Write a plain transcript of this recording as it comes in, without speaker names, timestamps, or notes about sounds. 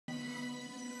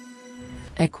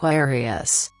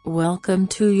Aquarius, welcome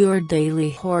to your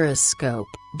daily horoscope.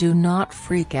 Do not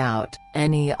freak out,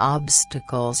 any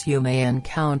obstacles you may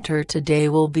encounter today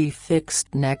will be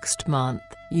fixed next month.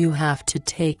 You have to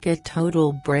take a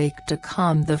total break to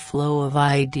calm the flow of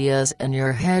ideas in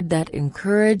your head that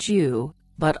encourage you,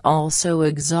 but also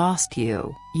exhaust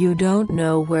you. You don't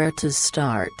know where to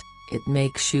start. It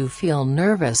makes you feel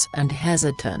nervous and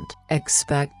hesitant.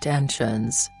 Expect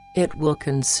tensions. It will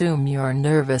consume your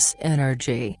nervous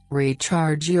energy.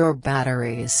 Recharge your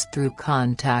batteries through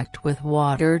contact with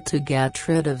water to get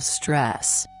rid of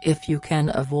stress. If you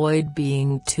can avoid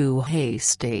being too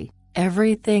hasty,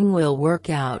 everything will work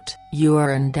out. You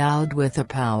are endowed with a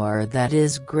power that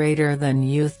is greater than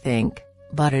you think,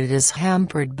 but it is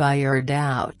hampered by your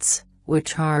doubts,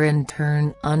 which are in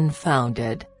turn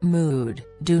unfounded. Mood.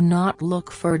 Do not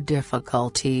look for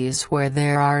difficulties where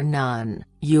there are none.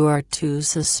 You are too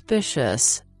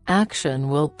suspicious. Action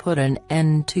will put an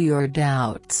end to your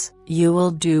doubts. You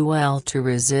will do well to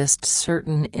resist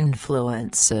certain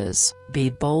influences.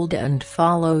 Be bold and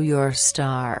follow your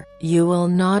star. You will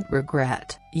not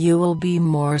regret. You will be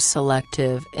more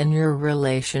selective in your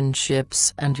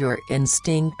relationships and your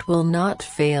instinct will not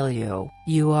fail you.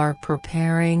 You are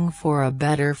preparing for a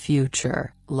better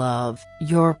future. Love.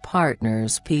 Your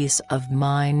partner's peace of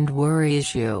mind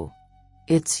worries you.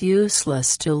 It's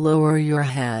useless to lower your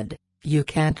head. You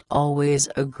can't always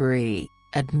agree.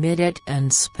 Admit it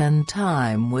and spend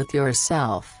time with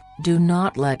yourself. Do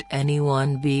not let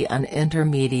anyone be an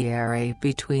intermediary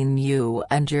between you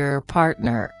and your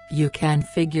partner. You can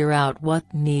figure out what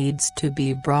needs to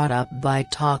be brought up by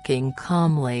talking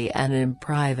calmly and in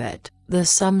private. The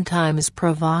sometimes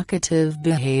provocative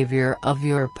behavior of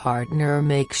your partner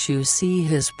makes you see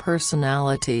his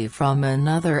personality from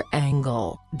another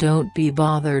angle. Don't be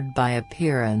bothered by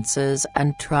appearances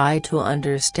and try to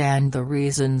understand the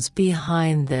reasons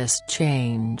behind this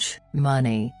change.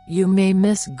 Money. You may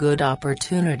miss good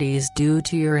opportunities due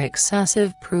to your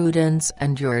excessive prudence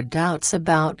and your doubts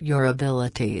about your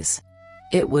abilities.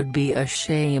 It would be a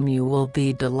shame. You will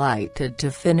be delighted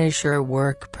to finish your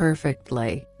work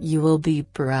perfectly. You will be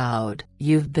proud.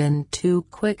 You've been too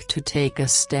quick to take a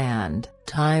stand.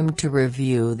 Time to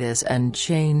review this and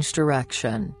change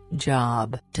direction.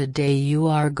 Job. Today you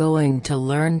are going to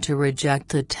learn to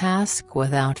reject a task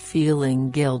without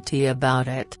feeling guilty about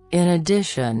it. In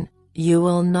addition, you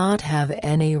will not have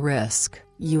any risk.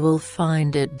 You will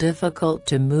find it difficult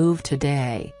to move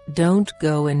today. Don't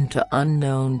go into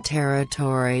unknown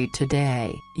territory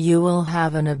today. You will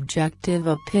have an objective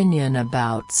opinion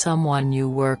about someone you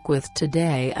work with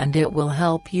today and it will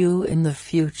help you in the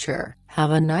future. Have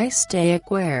a nice day,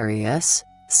 Aquarius.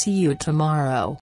 See you tomorrow.